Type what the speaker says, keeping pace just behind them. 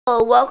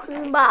Hello,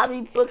 welcome to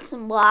Bobby Books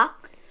and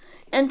Blocks,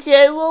 and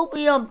today we'll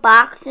be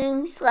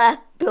unboxing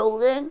 /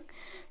 building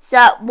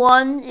set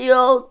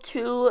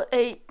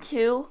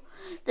 10282.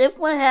 This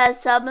one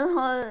has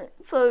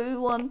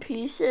 731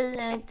 pieces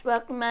and it's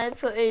recommended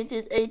for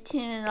ages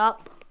 18 and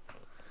up.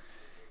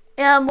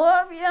 And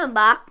we'll be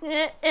unboxing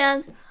it,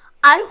 and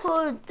I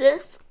heard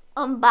this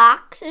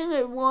unboxing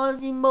is one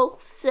of the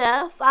most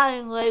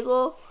satisfying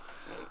Lego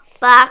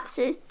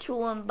boxes to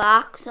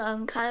unbox, so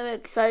I'm kind of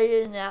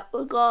excited in that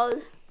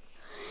regard.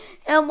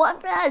 And one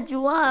thing I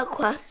do want to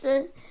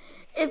question,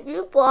 if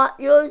you bought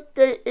yours,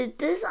 is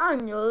this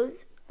on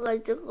yours,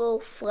 like the little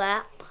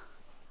flap?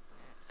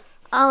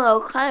 I don't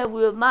know, kind of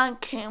weird. Mine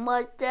came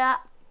like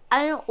that.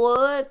 I didn't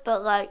order it,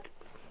 but like,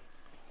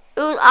 it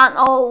was on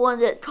all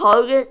ones at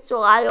Target,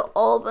 so I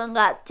all of them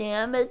got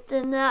damaged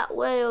in that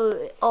way, or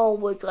it all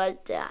was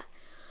like that.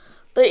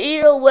 But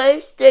either way,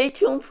 stay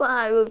tuned for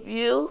my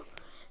review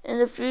in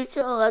the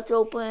future, and let's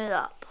open it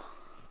up.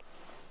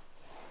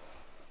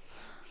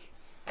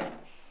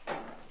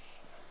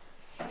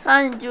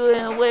 Trying to do it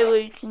in a way where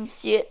you can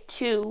see it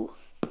too.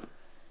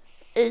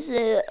 Is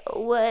it a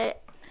way?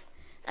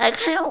 I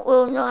kind of don't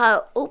really know how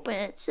to open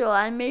it, so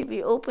I may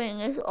be opening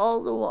this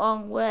all the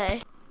wrong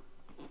way.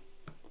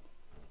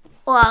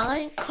 Well, I'm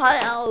going to cut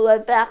it out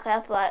right back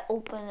after I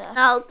open it.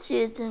 Now let's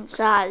see it's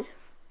inside.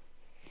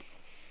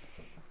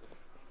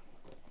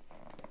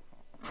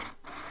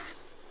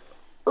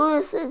 Oh,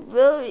 this is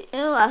really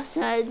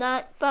interesting. I did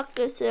not expect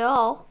this at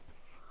all.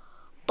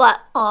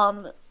 But,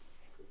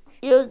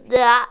 here's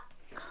that.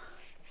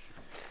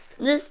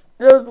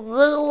 There's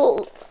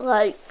little,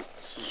 like,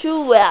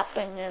 shoe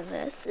wrapping in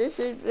this. This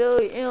is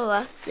really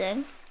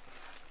interesting.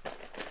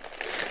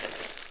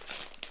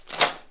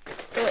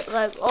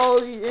 Like all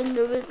these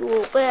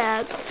individual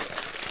bags.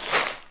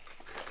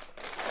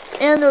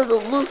 And there's a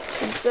loop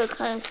piece that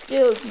kind of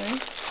scares me.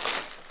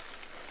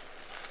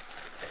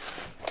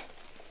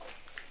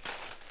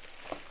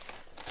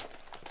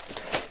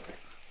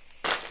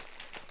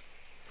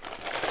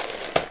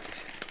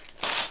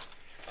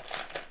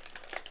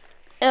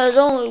 And there's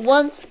only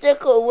one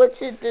sticker, which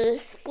is the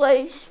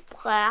display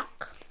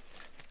plaque.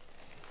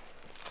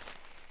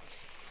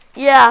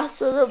 Yeah,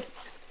 so the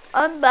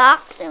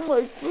unboxing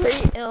was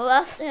pretty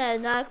interesting. I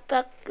did not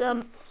expect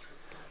them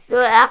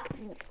to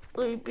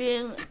actually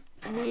being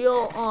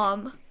real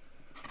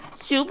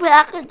shoe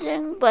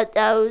packaging, but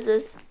that was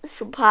a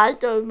surprise.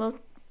 That was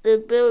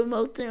the very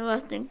most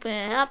interesting thing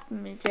that happened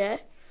to me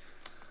today.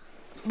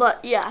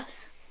 But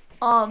yes,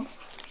 now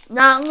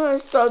I'm going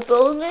to start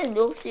building it, and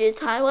you'll see a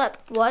time lapse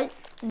right